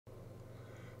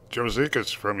Joe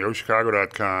Zikas from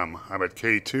YoChicago.com. I'm at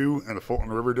K2 in the Fulton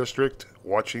River District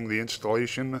watching the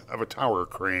installation of a tower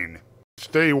crane. It's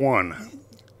day one.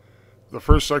 The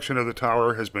first section of the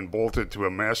tower has been bolted to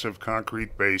a massive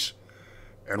concrete base,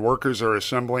 and workers are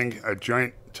assembling a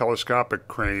giant telescopic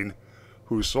crane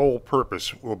whose sole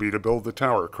purpose will be to build the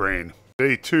tower crane.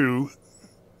 Day two,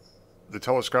 the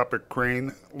telescopic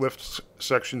crane lifts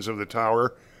sections of the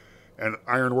tower, and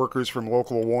iron workers from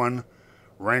Local 1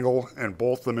 wrangle and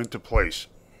bolt them into place.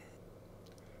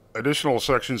 Additional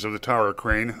sections of the tower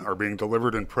crane are being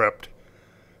delivered and prepped,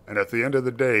 and at the end of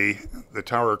the day, the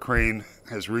tower crane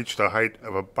has reached a height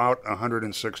of about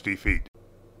 160 feet.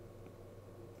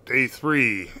 Day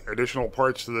 3, additional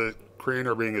parts of the crane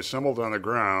are being assembled on the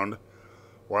ground,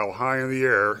 while high in the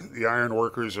air, the iron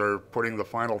workers are putting the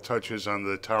final touches on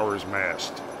the tower's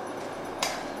mast.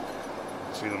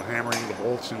 You see them hammering the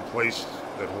bolts in place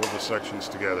that hold the sections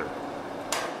together.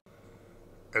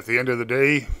 At the end of the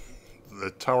day,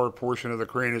 the tower portion of the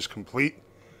crane is complete.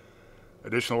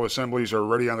 Additional assemblies are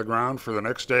ready on the ground for the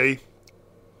next day,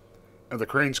 and the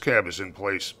crane's cab is in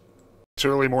place. It's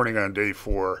early morning on day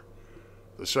 4.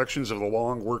 The sections of the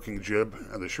long working jib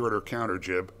and the shorter counter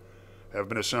jib have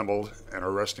been assembled and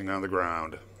are resting on the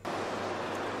ground.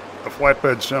 A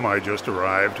flatbed semi just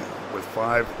arrived with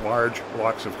 5 large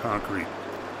blocks of concrete.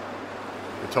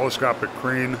 The telescopic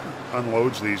crane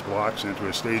unloads these blocks into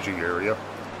a staging area.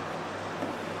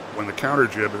 When the counter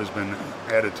jib has been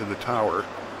added to the tower,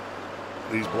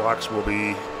 these blocks will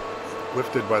be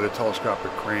lifted by the telescopic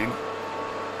crane.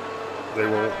 They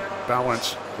will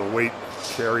balance the weight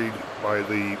carried by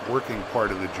the working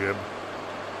part of the jib.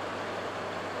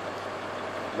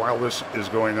 While this is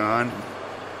going on,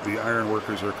 the iron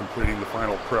workers are completing the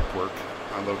final prep work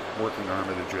on the working arm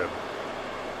of the jib.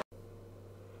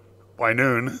 By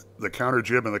noon, the counter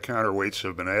jib and the counterweights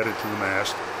have been added to the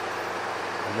mast.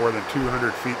 And more than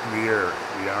 200 feet in the air,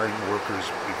 the iron workers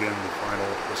begin the final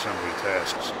assembly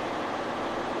tasks.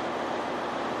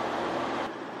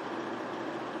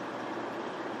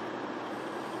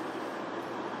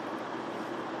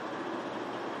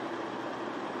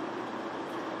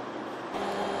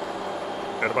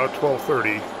 At about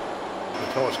 12:30,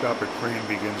 the telescopic crane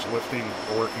begins lifting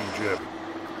the working jib.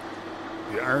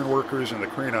 The iron workers and the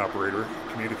crane operator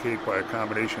communicate by a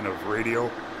combination of radio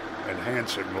and hand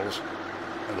signals,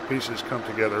 and the pieces come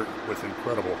together with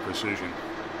incredible precision.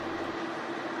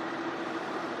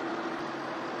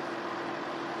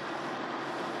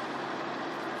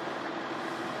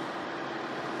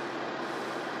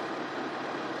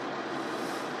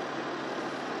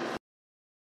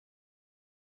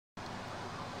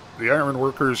 The iron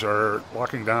workers are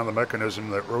locking down the mechanism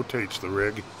that rotates the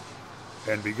rig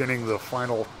and beginning the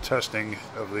final testing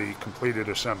of the completed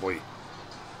assembly.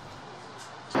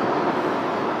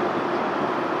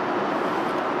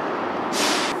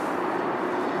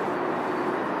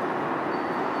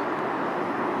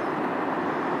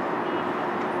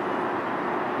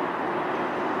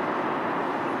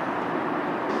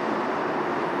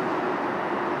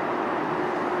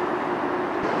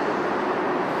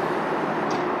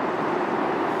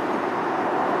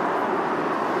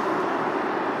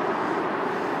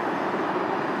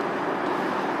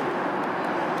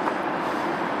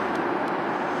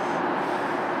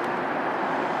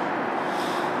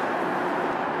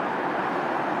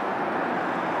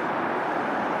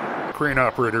 The crane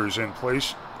operator is in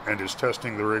place and is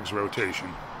testing the rig's rotation.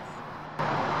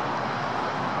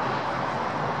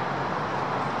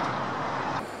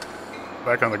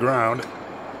 Back on the ground,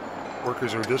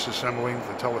 workers are disassembling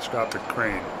the telescopic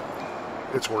crane.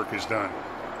 Its work is done.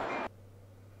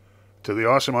 To the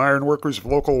awesome iron workers of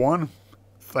Local 1,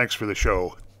 thanks for the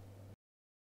show.